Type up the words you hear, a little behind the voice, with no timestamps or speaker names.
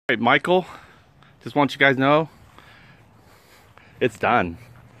Hey, Michael, just want you guys to know it's done.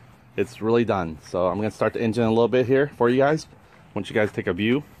 It's really done. So I'm gonna start the engine a little bit here for you guys. I want you guys to take a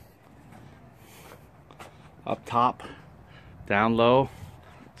view. Up top, down low.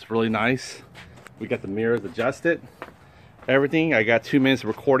 It's really nice. We got the mirrors adjusted. Everything. I got 2 minutes of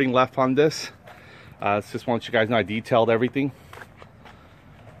recording left on this. Just want you guys to know I detailed everything.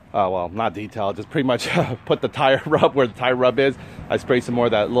 Well, not detailed, just pretty much put the tire rub where the tire rub is. I sprayed some more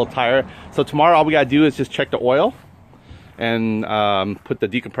of that little tire. So tomorrow all we gotta do is just check the oil and put the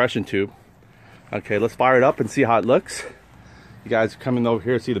decompression tube. Okay, let's fire it up and see how it looks. You guys are coming over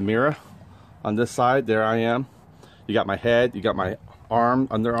here to see the mirror on this side. There I am. You got my head, you got my arm,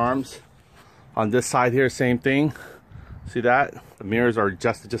 underarms. On this side here, same thing. See that? The mirrors are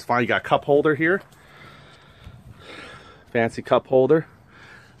adjusted just fine. You got a cup holder here. Fancy cup holder.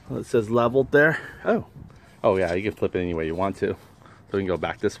 It says leveled there. Oh yeah, you can flip it any way you want to. So we can go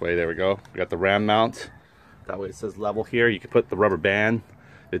back this way. There we go. We got the ram mount. That way it says level here. You can put the rubber band,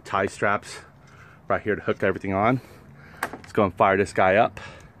 the tie straps right here to hook everything on. Let's go and fire this guy up.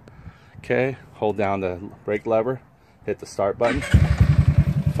 Okay, hold down the brake lever, hit the start button.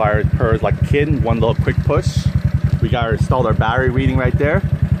 Fire purrs like a kid in one little quick push. We got installed our battery reading right there,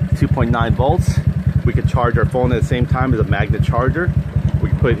 2.9 volts. We could charge our phone at the same time as a magnet charger. We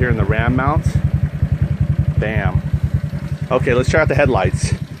can put it here in the ram mount. Bam. Okay, let's try out the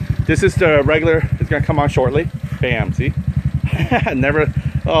headlights. This is the regular, it's gonna come on shortly. Bam, see? Never,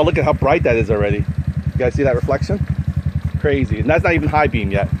 oh, look at how bright that is already. You guys see that reflection? Crazy, and that's not even high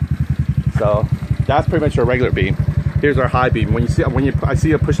beam yet. So that's pretty much our regular beam. Here's our high beam. When you see, I see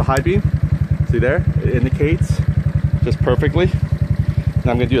you push the high beam, see there? It indicates just perfectly.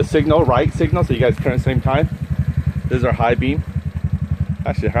 And I'm gonna do a signal, right signal, so you guys turn at the same time. This is our high beam.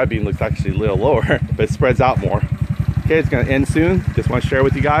 Actually, the high beam looks actually a little lower, but it spreads out more. Okay, it's gonna end soon. Just want to share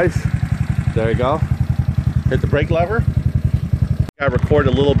with you guys. There you go. Hit the brake lever. I record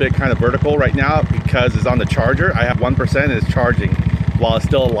a little bit kind of vertical right now because it's on the charger. I have 1% and it's charging while it's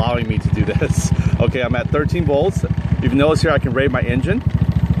still allowing me to do this. Okay, I'm at 13 volts. You've noticed here I can rate my engine.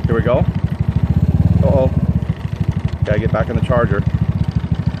 Here we go. Uh-oh. Gotta get back on the charger.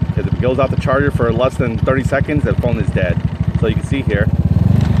 Because if it goes out the charger for less than 30 seconds, the phone is dead. So you can see here.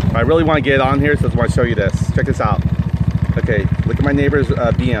 I really want to get it on here, so I just want to show you this. Check this out. Okay, look at my neighbor's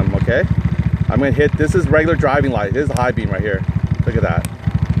BM, okay? I'm going to hit, this is regular driving light. This is the high beam right here. Look at that.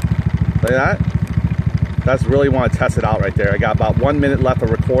 Look at that. That's really want to test it out right there. I got about 1 minute left of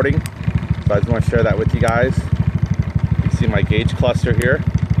recording. So I just want to share that with you guys. You see my gauge cluster here.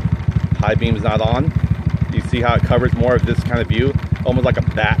 High beam is not on. You see how it covers more of this kind of view? Almost like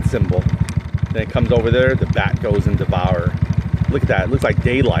a bat symbol. Then it comes over there, the bat goes and devour. Look at that, it looks like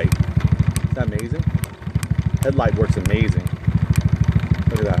daylight. Isn't that amazing? Headlight works amazing.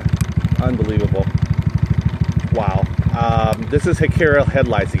 Look at that, unbelievable. Wow. This is Hikera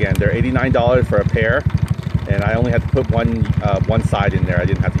headlights again. They're $89 for a pair. And I only had to put one side in there. I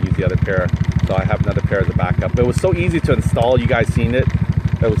didn't have to use the other pair. So I have another pair as a backup. But it was so easy to install, you guys seen it.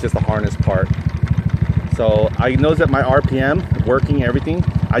 It was just the harness part. So I noticed that my RPM, working everything,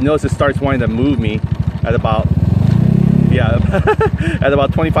 I noticed it starts wanting to move me at about, yeah, at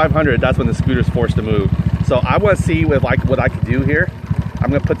about 2,500. That's when the scooter's forced to move. So I want to see what I can do here. I'm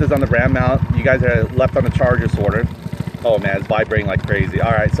going to put this on the ram mount. You guys are left on the charger sort of. Oh man, it's vibrating like crazy.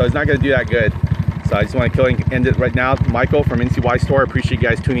 All right, so it's not going to do that good. So I just want to end it right now. Michael from NCY Store. I appreciate you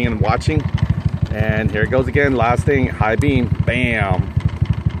guys tuning in and watching. And here it goes again. Last thing, high beam. Bam.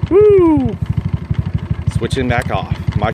 Woo! Switching back off.